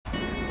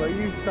But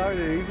you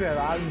started, you said,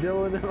 I'm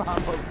Dylan and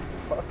I'm a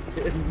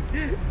fucking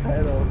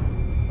pedo.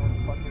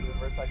 Don't fucking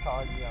reverse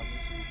psychology on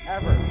me.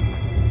 Ever.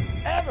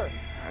 Ever!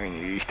 I mean,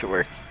 you used to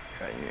work,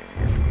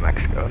 you're from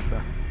Mexico, so.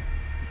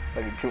 It's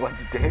like too much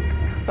dick.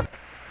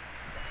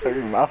 That's what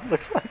your mouth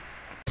looks like.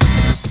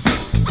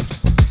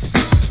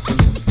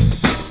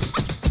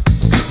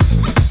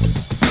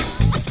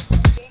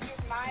 King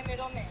is my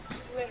middle name,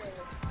 literally.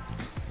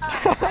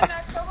 I'm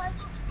not so much.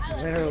 I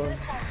like Literally. this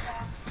one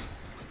song.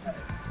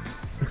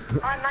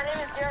 My name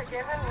is Garrett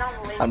Given, and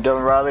I'm late. I'm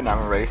Dylan Riley and I'm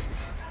a racist.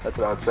 That's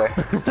what I would say.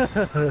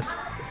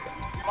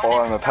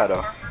 Or I'm a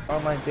pedo.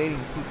 Online dating,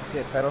 piece of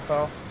shit,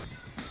 pedophile.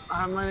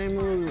 My name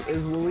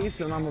is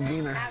Luis and I'm a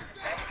beaner.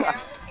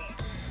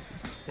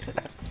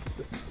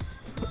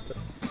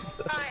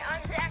 Hi,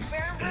 I'm Zach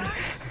Barenbrook.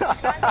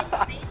 I'm an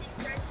amazing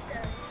French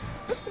study.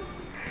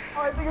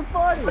 Oh, I think it's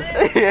funny!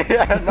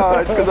 Yeah, no,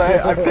 it's because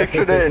I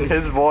pictured it in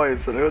his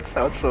voice and it would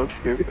sound so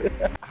stupid.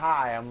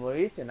 Hi, I'm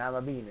Luis, and I'm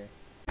a beaner.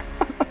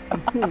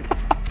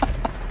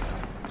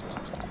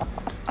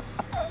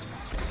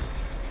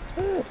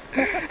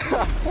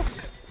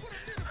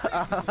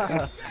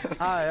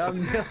 Hi,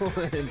 I'm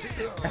Dylan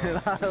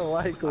and I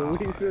like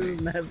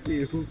Luis's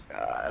nephew.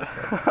 God.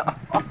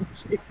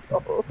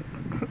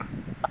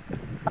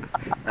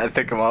 I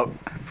pick him up,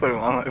 put him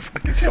on my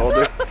fucking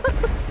shoulder.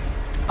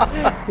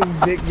 His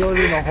dick goes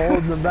in a hole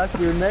in the back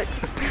of your neck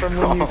from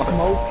when you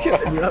smoke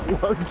and you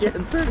have lung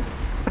cancer.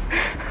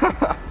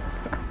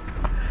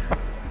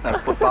 I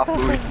flip off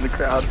Luis in the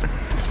crowd.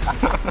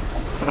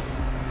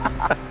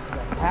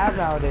 Have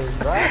nowadays,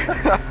 bro.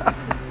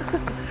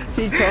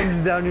 He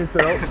comes down your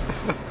throat.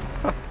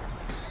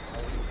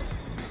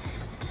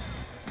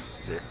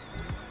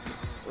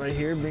 Right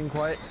here, being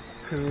quiet,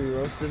 because we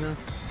roasted him.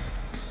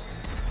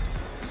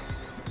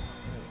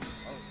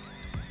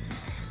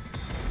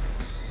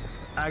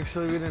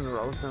 Actually, we didn't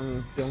roast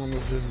him. Dylan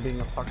was just being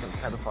a fucking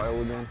pedophile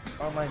with him.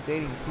 Online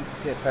dating, piece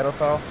of shit,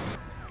 pedophile.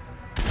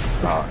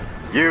 Oh,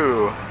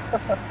 you.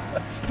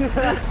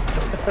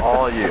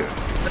 All you.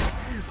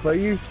 But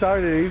you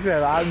started, you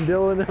said, I'm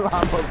Dylan and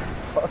I'm a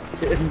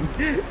fucking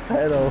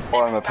pedo.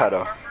 Or I'm a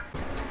pedo.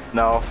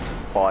 No.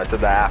 Well, I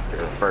said that after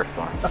the first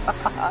one.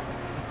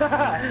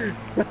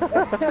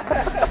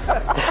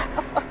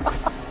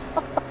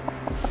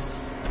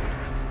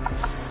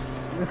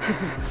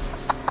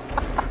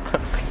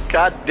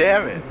 God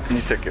damn it.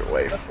 You took it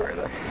way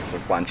further.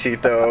 With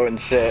Panchito and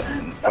shit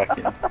and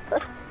fucking...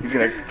 He's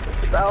gonna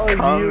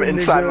come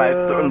inside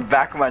my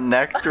back of my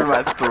neck, through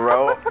my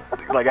throat,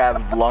 like I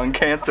have lung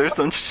cancer or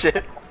some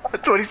shit.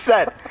 That's what he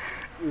said.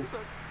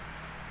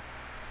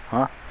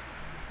 Huh?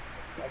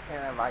 I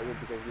can't invite you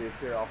because you're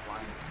here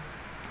offline.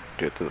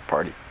 Do it to the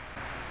party.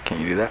 Can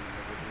you do that?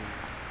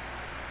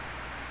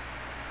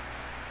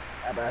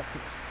 Yeah, but that's too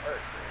much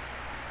work.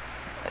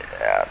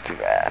 Yeah, too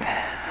bad.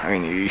 I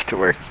mean, you used to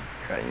work,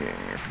 right?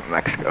 You're from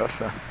Mexico,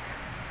 so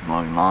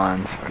mowing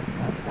lawns,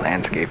 fucking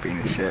landscaping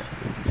and shit.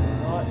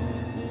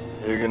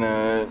 You're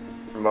gonna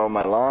mow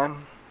my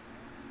lawn?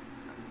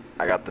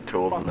 I got the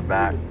tools in the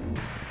back.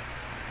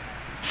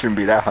 Shouldn't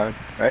be that hard,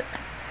 right?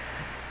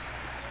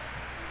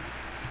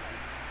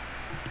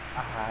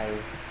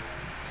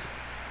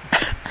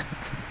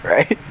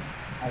 Right?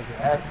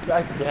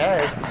 I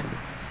guess.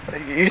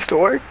 You used to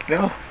work, you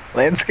know?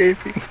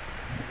 Landscaping.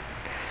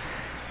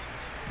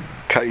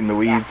 Cutting the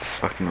weeds,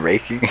 fucking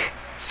raking,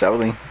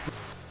 shoveling.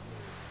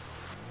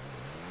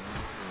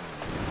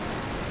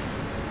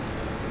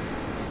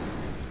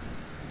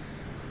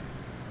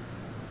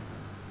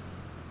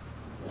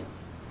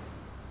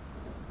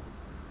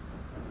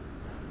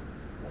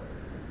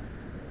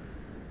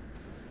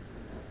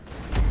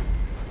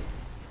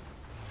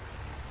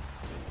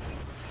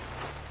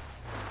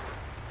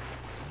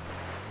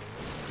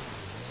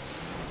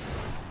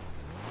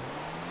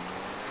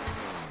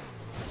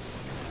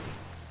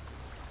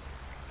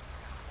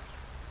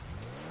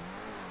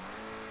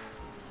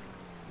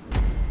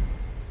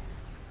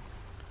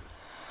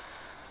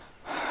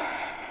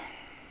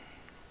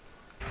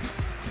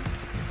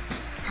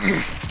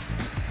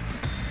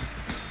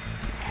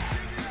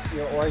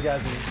 You're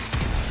orgasming.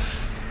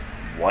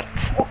 What?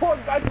 Oh,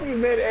 I got you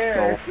mid-air.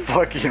 No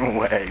fucking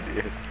way,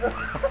 dude.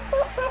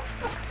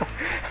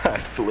 I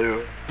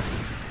flew.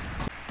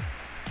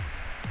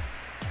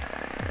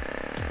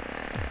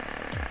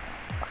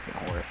 Fucking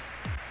horse.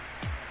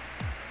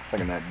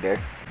 Sucking that dick.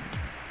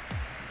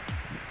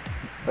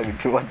 Sucking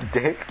too much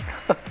dick.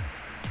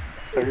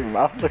 That's what your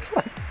mouth looks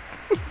like.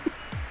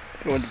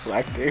 Too much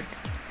black dick.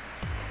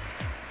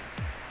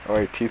 Or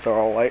your teeth are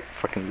all white,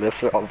 fucking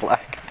lips are all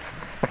black.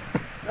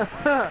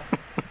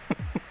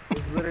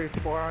 It's literally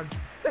forearm.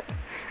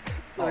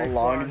 All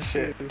long and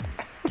shit.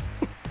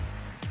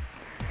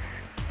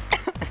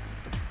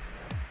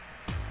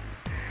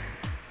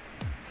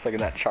 It's like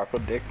that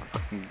chocolate dick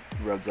fucking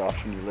rubs off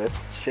from your lips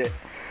and shit.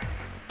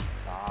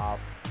 Stop.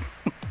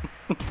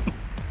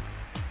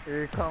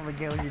 Here you come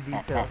again with your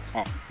details.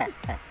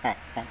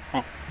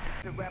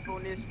 The rap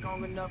on this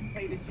strong enough,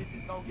 haters, you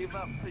just gon' give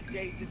up. Cause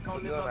Jay just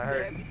gon' live up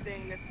to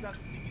everything that sucks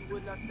to you.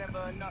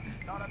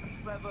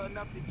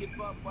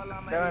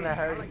 Darren, I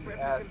heard you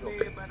asshole.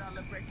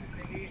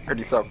 Heard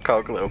you saw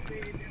coke loop.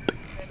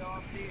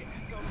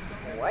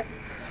 What?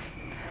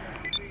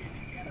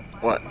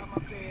 What?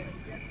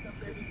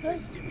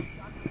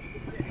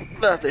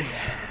 Nothing.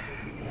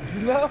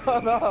 No,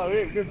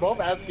 we're both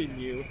asking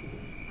you.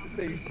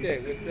 Same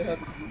shit. What the hell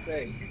did you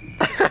say?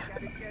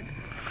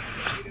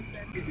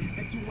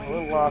 I'm a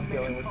little lost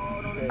feeling what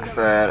you I say.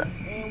 said,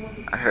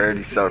 I heard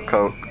you saw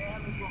coke.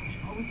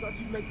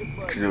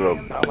 You little,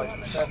 Sound like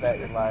you said that,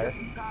 you liar.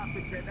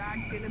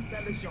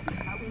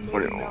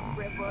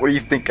 what do you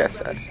think I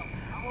said?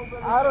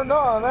 I don't know,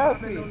 I'm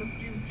asking.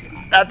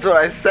 That's what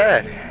I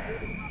said.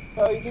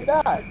 No, you did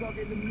not.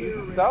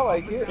 You sound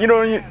like it. You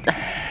know you.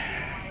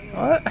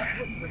 What?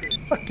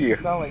 Fuck you. You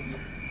sound like you.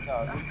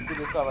 No, you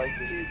didn't sound like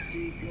it.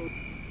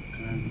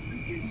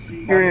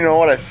 You don't even know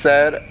what I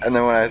said, and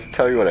then when I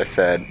tell you what I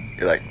said,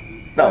 you're like,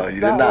 no, you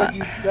did That's not. what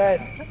you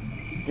said.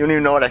 You don't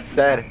even know what I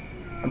said.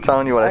 I'm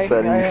telling you what I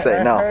said, and you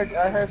say no.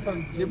 I heard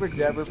some jibber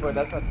jabber, but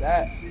that's not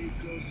that.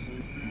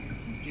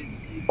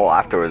 Well,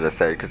 afterwards I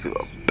said, because you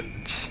little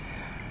bitch.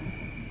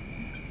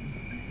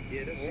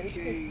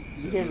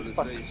 You hear this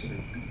fucking shit.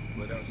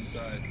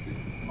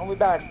 Hold me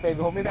back,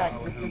 baby, hold me back.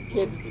 This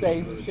kid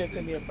saying some shit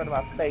to me in front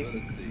of my face.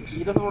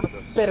 He doesn't want to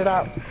spit it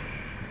out.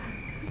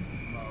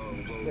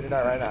 Spit it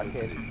out right now,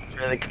 kid.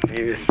 Really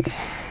confused.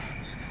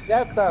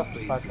 Shut the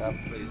fuck up.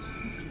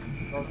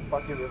 Don't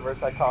fucking reverse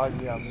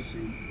psychology on me.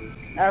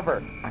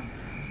 Ever.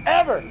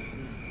 Ever!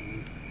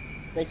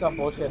 Make some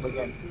bullshit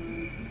again.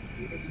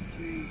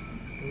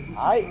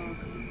 I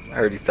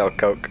heard you sell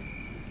coke.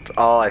 That's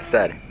all I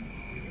said.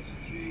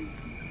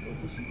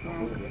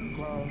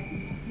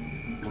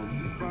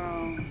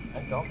 I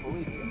don't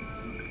believe you.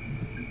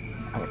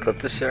 I'm gonna clip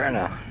this shit right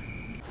now.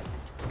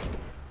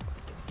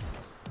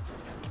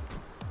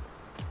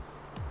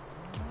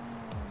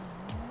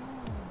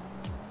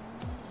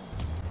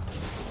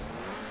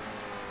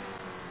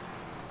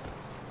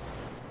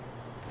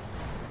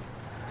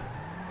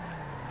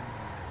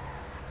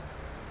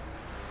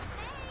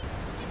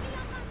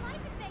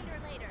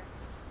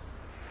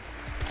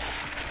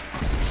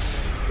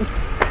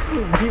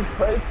 Deep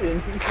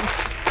question.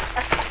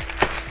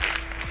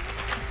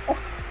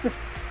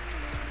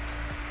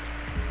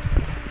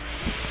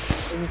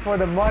 This is for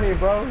the money,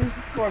 bro. This is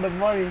for the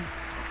money.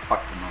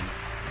 Fuck the money.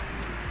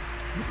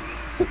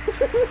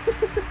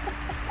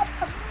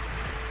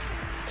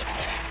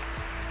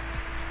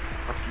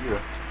 Fuck you.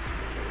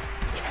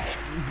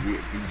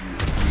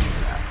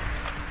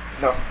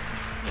 No.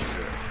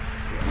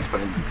 I'm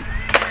putting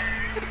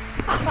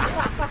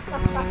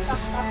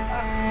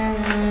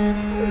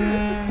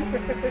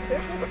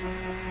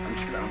I'm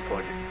just gonna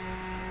unplug it.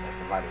 Like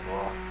I might as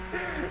well.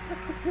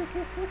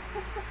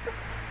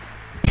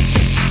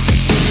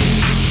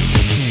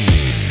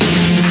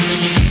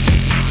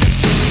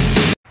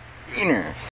 Inner.